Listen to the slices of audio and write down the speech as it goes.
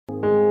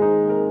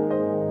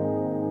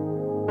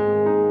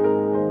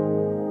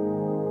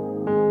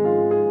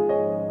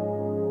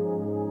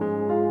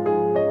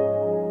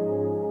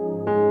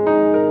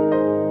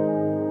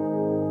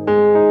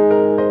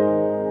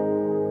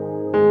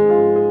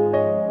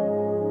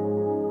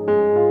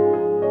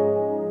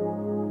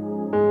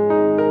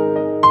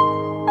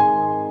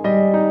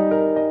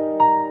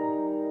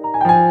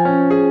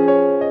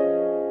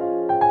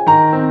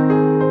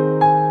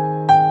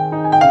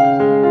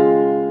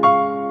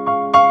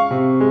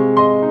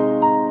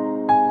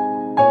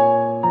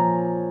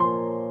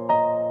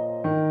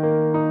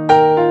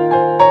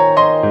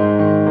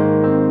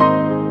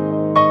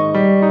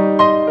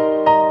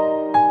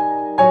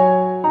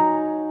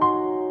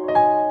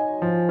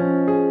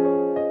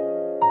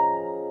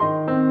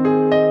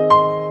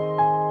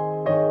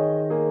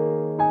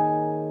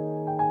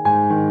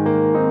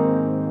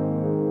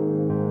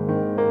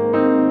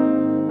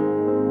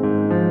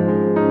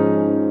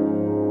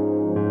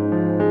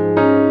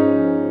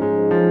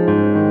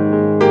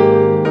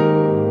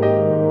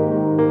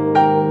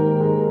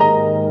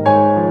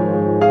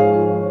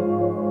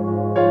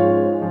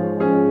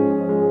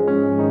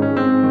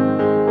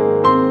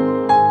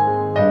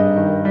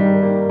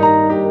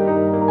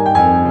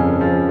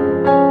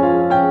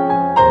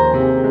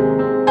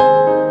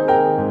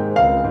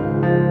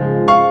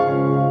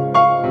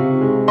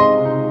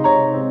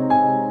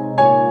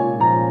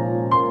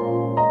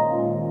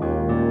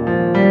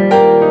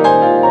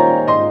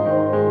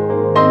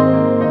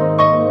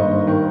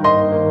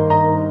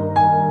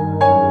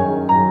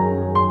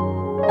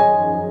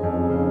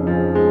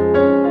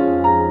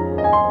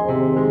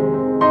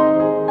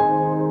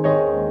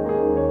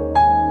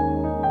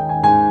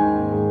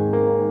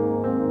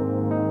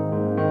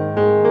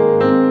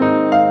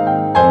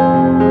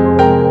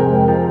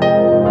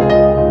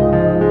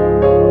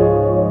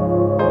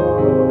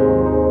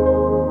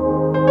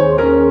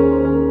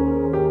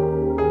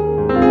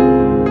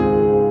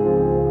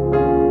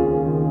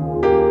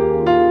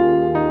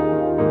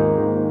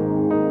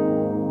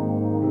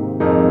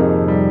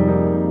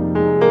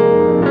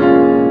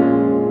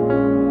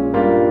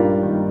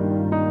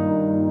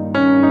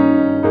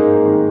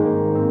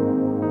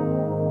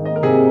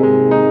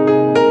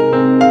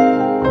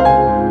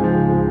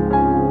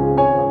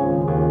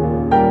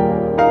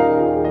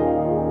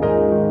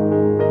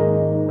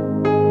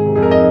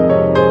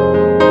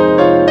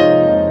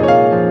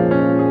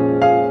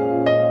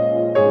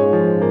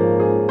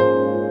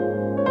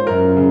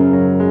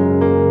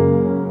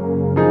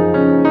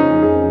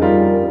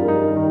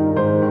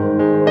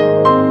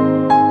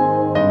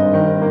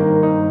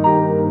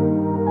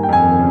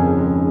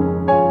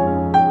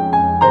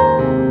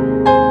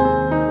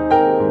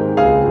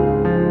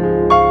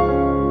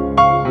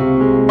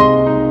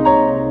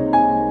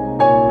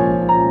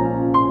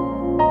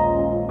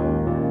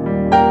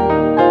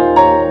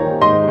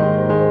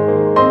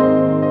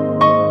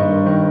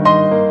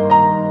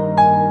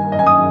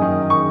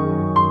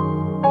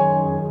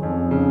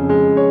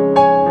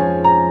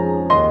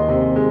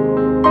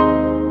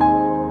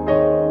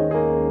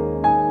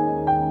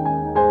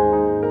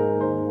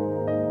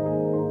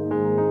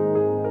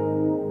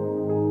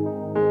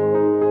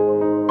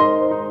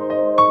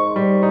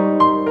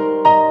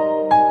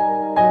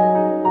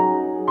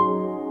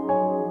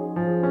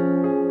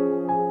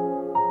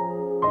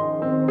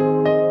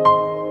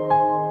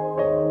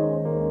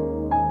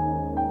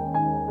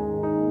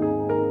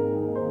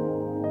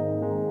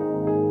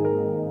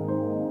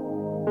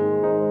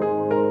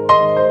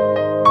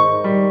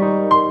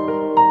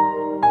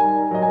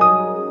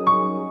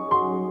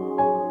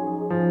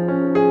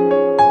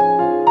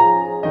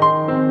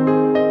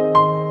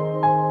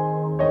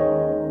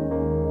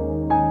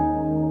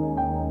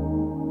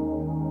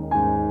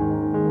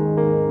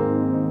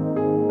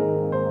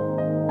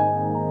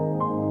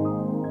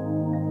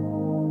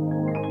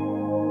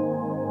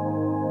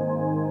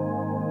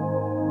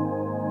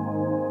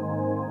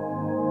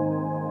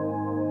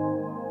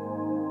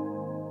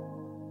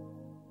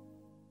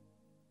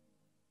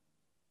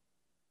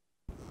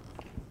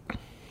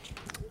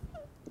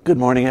Good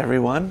morning,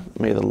 everyone.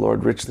 May the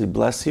Lord richly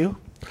bless you.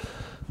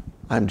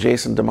 I'm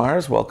Jason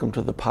DeMars. Welcome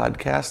to the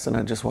podcast, and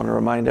I just want to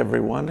remind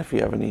everyone, if you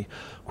have any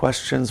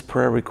questions,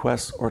 prayer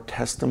requests, or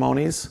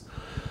testimonies,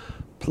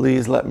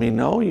 please let me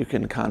know. You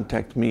can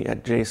contact me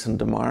at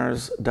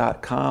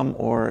jasondemars.com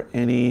or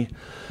any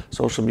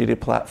social media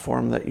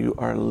platform that you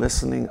are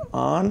listening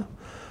on.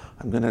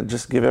 I'm going to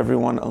just give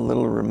everyone a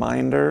little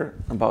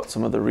reminder about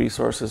some of the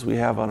resources we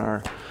have on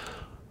our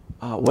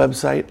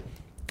website.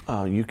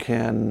 You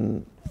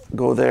can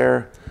go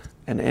there,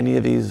 and any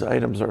of these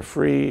items are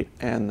free,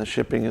 and the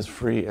shipping is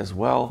free as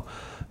well.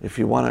 If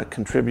you want to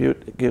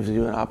contribute, it gives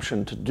you an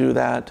option to do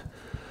that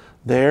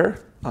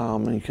there.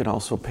 You can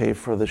also pay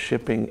for the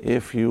shipping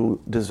if you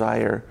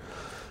desire.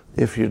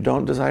 If you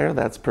don't desire,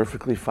 that's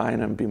perfectly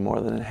fine. I'd be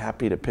more than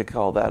happy to pick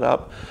all that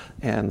up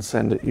and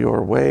send it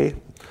your way.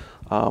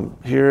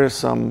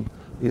 These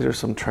are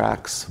some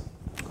tracts.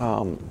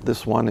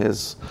 First one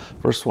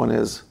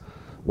is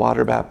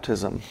water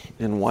baptism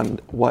in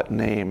what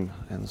name?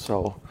 And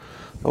so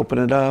open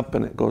it up,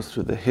 and it goes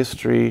through the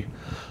history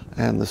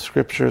and the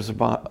scriptures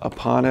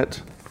upon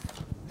it,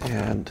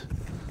 and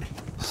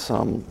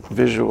some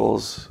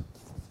visuals,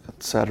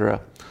 etc.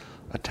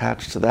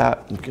 attached to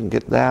that. You can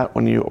get that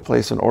when you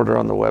place an order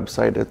on the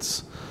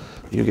website.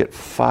 You get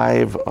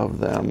 5 of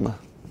them.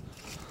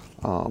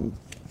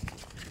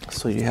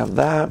 So you have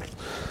that.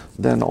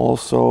 Then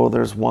also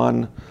there's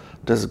one,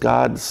 does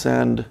God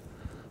send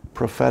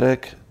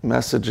prophetic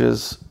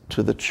messages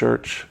to the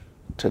church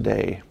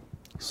today?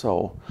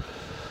 So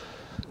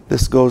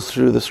this goes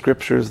through the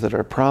scriptures that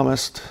are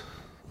promised,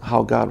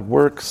 how God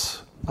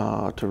works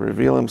to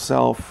reveal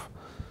himself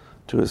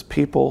to his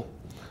people,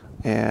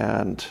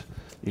 and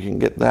you can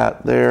get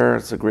that there.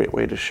 It's a great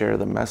way to share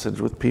the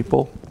message with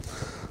people.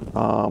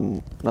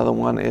 Another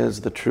one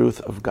is the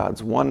truth of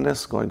God's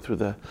oneness, going through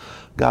the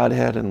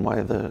Godhead and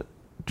why the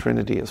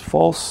Trinity is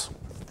false.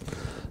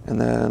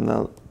 And then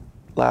the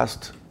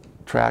last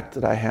tract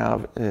that I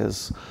have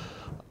is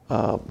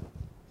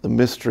the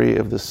mystery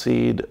of the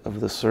seed of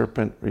the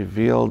serpent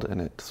revealed,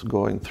 and it's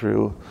going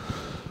through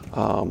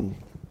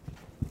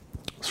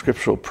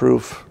scriptural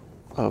proof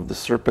of the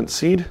serpent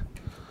seed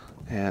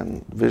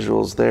and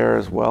visuals there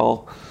as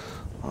well.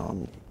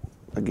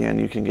 Again,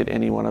 you can get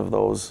any one of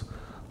those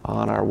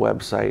on our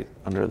website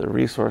under the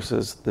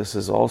resources. This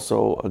is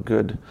also a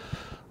good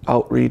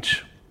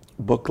outreach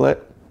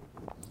booklet.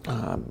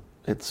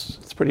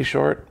 It's pretty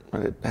short,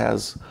 but it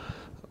has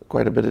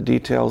quite a bit of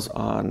details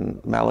on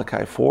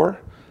Malachi 4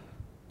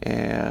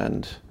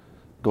 and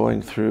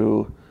going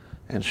through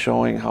and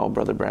showing how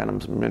Brother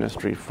Branham's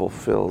ministry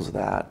fulfills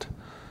that.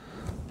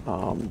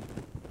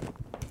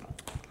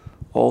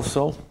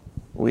 Also,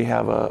 we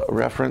have a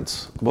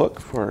reference book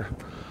for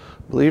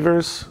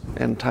believers,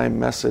 End Time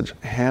Message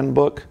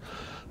Handbook,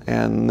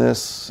 and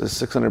this is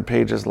 600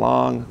 pages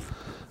long,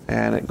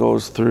 and it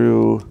goes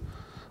through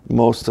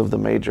most of the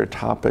major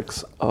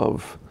topics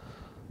of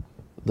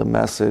the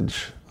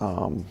message.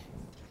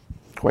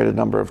 Quite a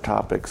number of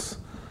topics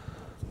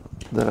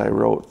that I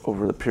wrote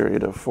over the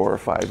period of 4 or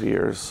 5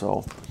 years.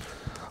 So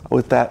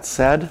with that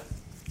said,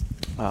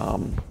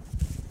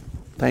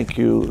 thank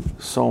you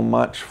so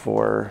much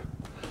for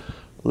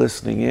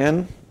listening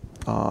in.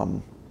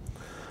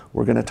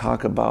 We're going to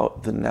talk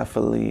about the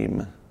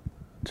Nephilim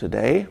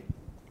today,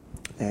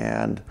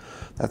 and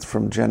that's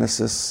from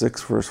Genesis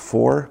 6 verse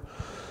 4.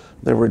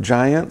 There were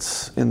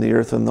giants in the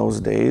earth in those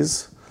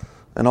days,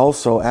 and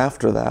also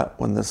after that,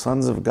 when the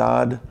sons of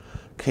God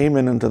came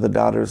in unto the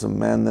daughters of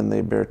men, then they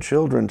bare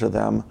children to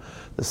them.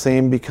 The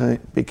same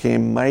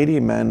became mighty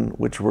men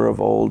which were of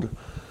old,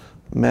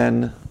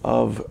 men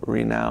of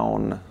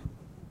renown.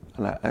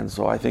 And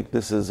so I think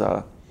this is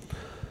a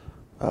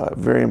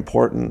very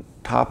important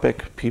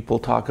topic. People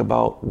talk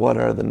about what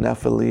are the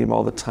Nephilim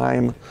all the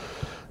time,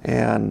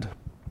 and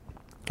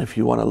if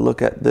you want to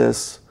look at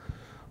this,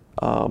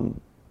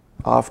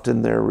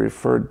 often they're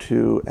referred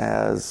to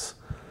as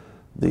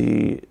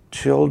the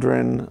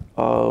children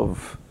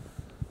of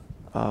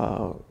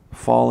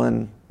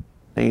fallen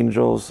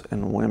angels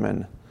and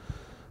women,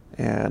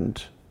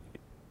 and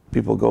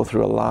people go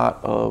through a lot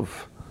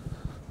of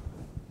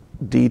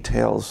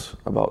details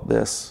about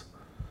this.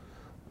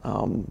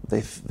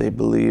 They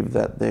believe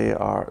that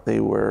they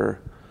were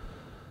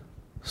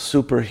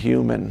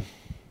superhuman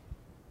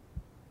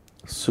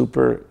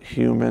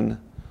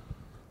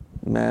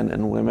men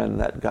and women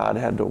that God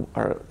had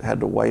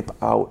to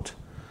wipe out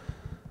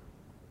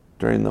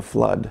during the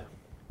flood.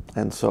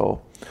 And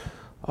so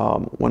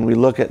when we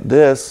look at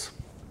this,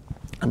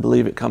 I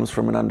believe it comes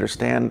from an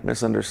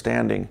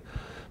misunderstanding.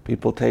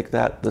 People take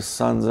that the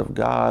sons of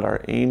God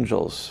are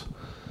angels,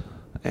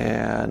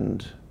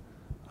 and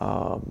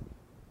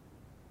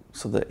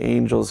so the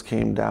angels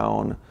came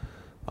down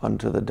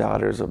unto the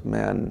daughters of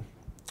men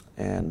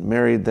and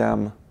married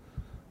them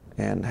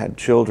and had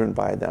children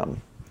by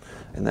them,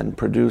 and then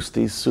produced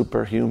these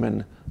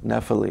superhuman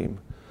Nephilim.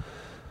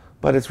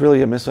 But it's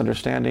really a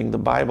misunderstanding. The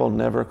Bible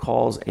never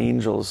calls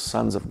angels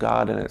sons of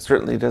God, and it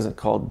certainly doesn't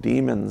call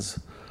demons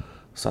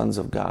sons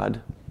of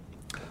God.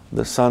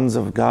 The sons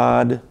of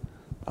God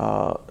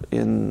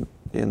in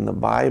the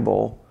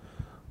Bible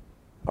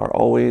are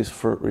always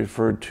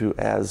referred to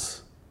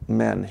as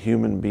men,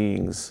 human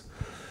beings.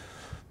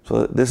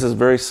 So this is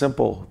very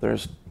simple.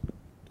 There's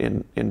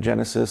in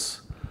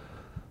Genesis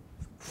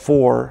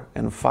 4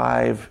 and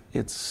 5,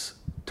 it's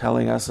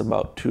telling us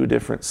about two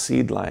different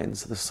seed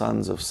lines, the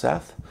sons of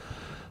Seth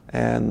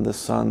and the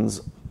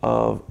sons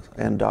of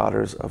and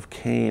daughters of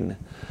Cain.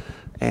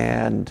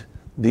 And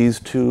these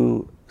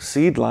two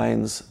seed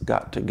lines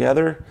got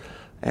together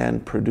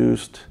and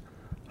produced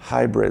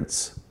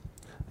hybrids.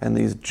 And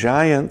these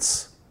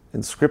giants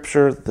in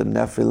Scripture, the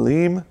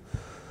Nephilim,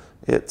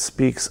 it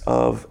speaks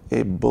of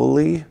a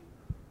bully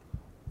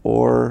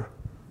or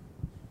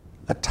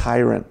a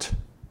tyrant.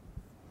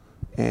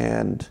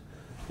 And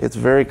it's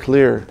very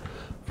clear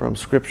from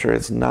Scripture,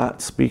 it's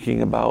not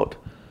speaking about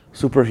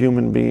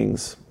superhuman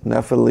beings.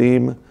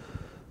 Nephilim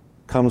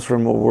comes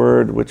from a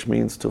word which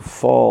means to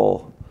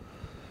fall.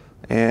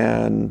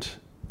 And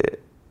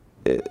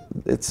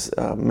it's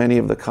many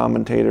of the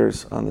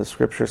commentators on the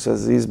Scripture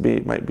says these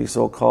might be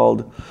so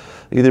called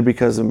either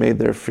because it made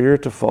their fear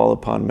to fall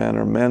upon men,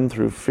 or men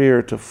through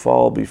fear to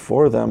fall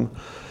before them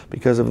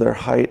because of their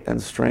height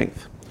and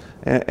strength.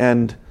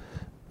 And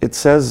it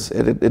says,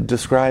 it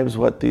describes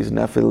what these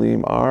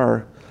Nephilim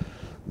are: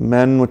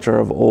 men which are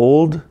of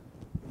old,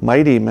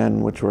 mighty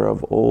men which were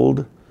of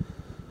old,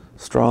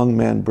 strong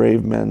men,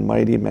 brave men,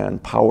 mighty men,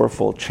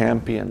 powerful,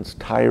 champions,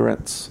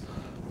 tyrants.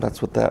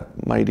 That's what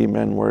that mighty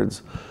men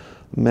words.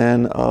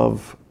 Men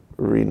of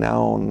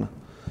renown,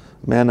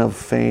 men of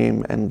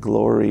fame and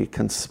glory,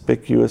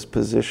 conspicuous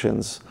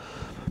positions.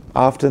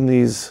 Often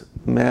these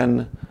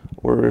men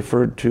were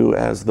referred to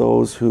as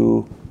those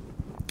who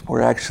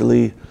were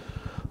actually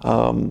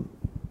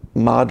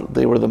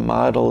they were the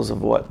models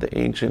of what the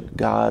ancient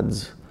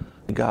gods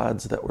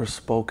that were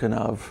spoken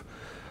of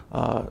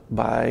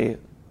by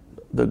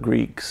the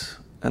Greeks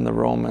and the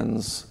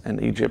Romans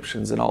and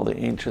Egyptians and all the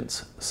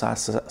ancient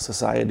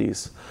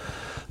societies.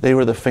 They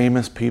were the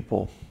famous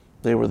people.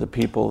 They were the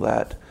people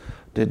that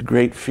did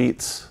great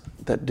feats,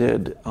 that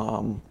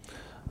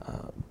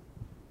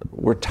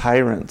were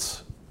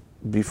tyrants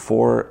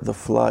before the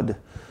flood.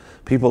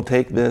 People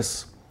take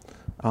this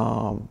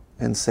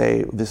and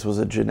say this was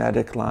a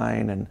genetic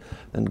line,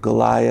 and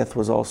Goliath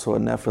was also a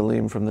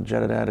Nephilim from the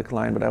genetic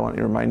line, but I want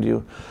to remind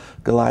you,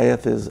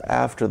 Goliath is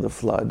after the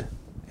flood,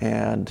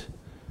 and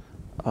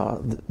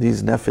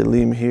these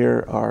Nephilim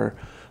here are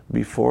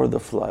before the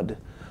flood.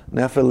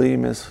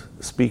 Nephilim is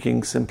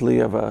speaking simply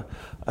of a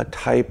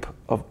type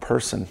of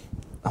person.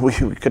 We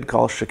could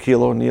call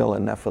Shaquille O'Neal a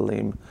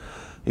Nephilim.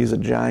 He's a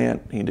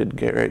giant. He did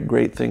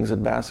great things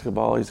in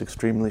basketball. He's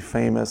extremely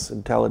famous,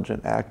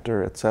 intelligent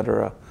actor,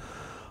 etc.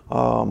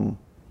 The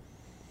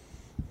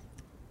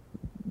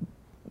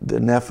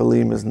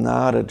Nephilim is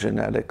not a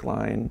genetic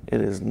line.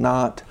 It is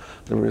not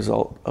the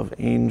result of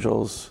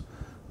angels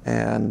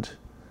and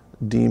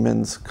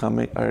demons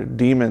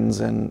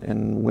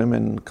and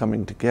women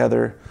coming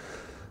together.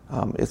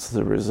 It's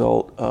the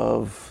result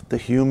of the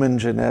human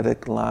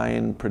genetic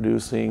line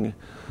producing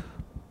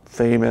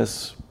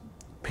famous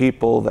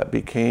people that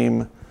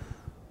became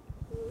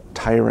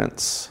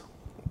tyrants.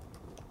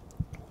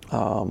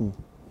 Brother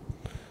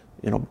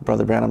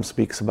Branham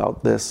speaks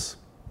about this,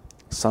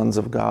 sons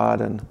of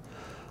God and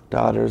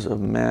daughters of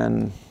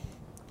men,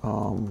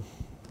 and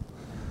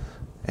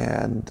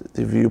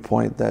the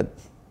viewpoint that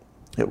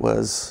it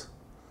was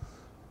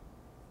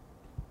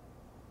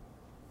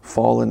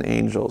fallen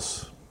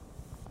angels.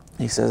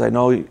 He says, I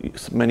know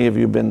many of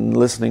you have been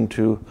listening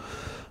to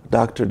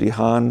Dr.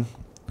 DeHaan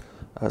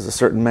as a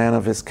certain man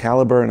of his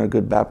caliber and a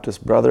good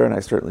Baptist brother, and I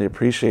certainly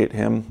appreciate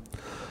him.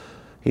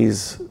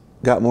 He's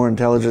got more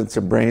intelligence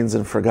and brains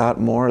and forgot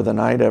more than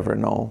I'd ever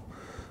know,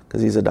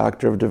 because he's a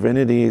doctor of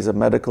divinity, he's a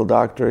medical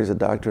doctor, he's a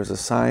doctor of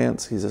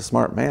science, he's a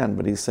smart man,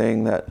 but he's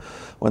saying that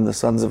when the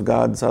sons of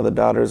God saw the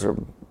daughters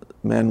of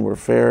men were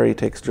fair, he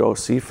takes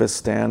Josephus'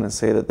 stand and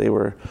say that they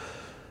were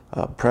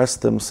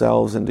pressed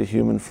themselves into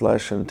human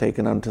flesh and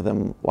taken unto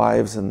them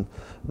wives, and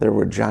there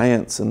were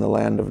giants in the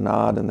land of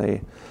Nod, and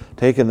they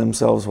taken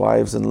themselves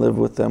wives and lived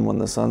with them. When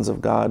the sons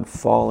of God,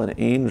 fallen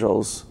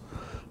angels,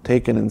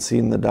 taken and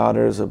seen the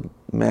daughters of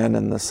men,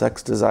 and the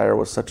sex desire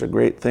was such a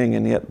great thing,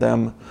 and yet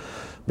them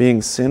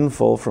being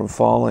sinful from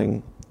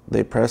falling,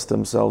 they pressed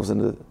themselves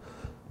into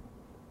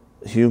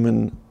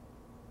human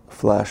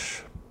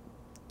flesh.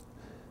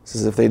 It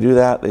says if they do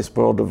that, they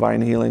spoil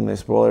divine healing, they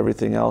spoil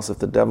everything else. If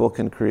the devil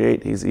can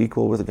create, he's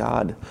equal with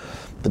God.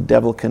 The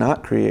devil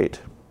cannot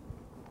create.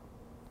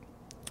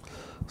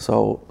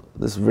 So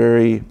this is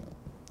very,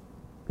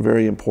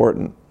 very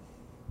important.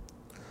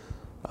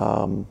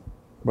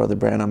 Brother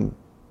Branham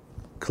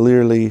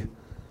clearly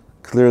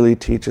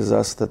teaches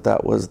us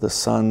that was the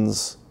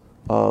sons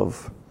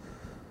of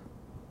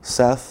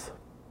Seth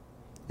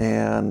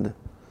and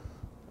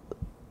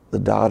the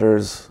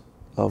daughters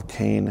of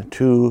Cain,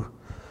 two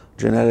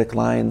genetic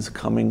lines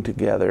coming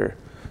together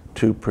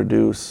to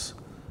produce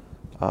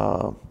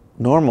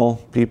normal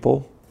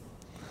people,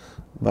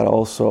 but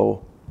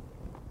also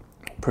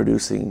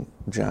producing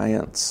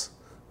giants.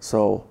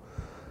 So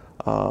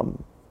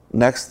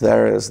Next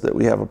there is that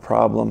we have a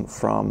problem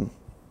from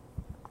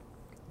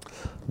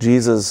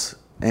Jesus'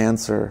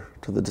 answer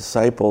to the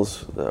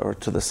disciples or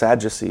to the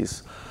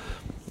Sadducees.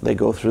 They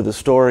go through the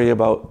story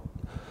about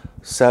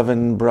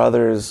 7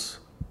 brothers,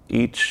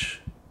 each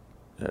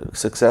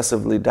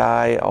successively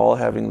die, all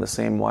having the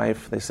same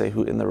wife. They say,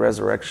 who in the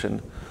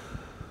resurrection,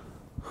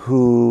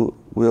 who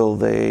will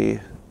be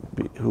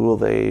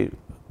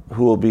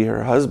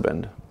her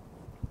husband?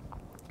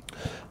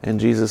 And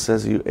Jesus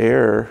says, you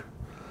err,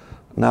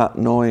 not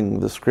knowing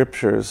the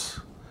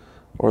scriptures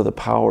or the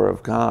power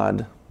of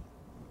God.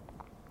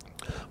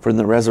 For in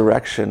the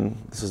resurrection,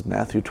 this is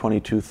Matthew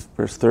 22,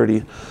 verse 30,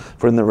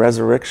 for in the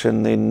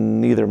resurrection they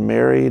neither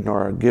marry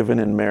nor are given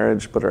in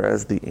marriage, but are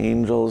as the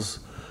angels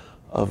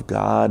of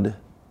God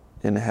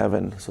in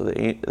heaven. So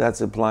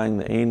that's implying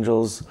the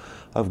angels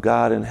of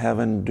God in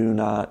heaven do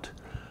not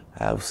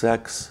have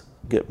sex,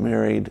 get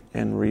married,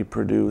 and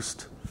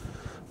reproduced.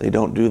 They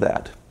don't do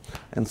that.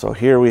 And so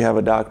here we have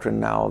a doctrine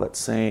now that's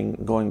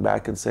saying, going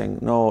back and saying,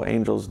 no,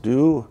 angels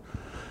do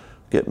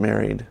get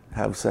married,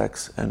 have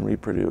sex, and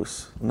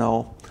reproduce.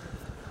 No,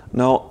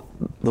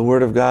 the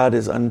Word of God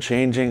is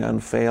unchanging,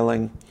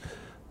 unfailing.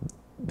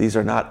 These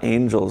are not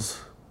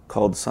angels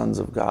called sons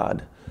of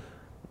God.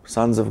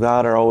 Sons of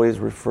God are always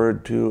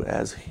referred to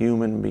as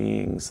human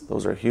beings.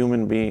 Those are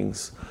human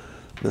beings,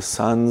 the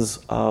sons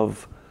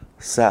of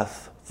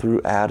Seth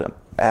through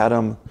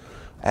Adam.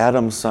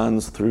 Adam's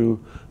sons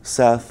through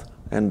Seth,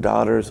 and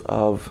daughters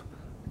of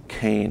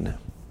Cain.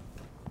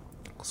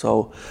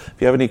 So if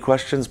you have any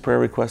questions, prayer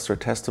requests, or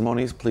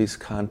testimonies, please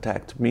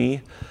contact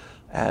me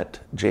at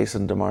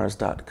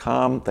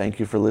jasondemars.com. Thank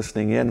you for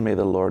listening in. May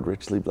the Lord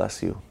richly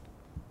bless you.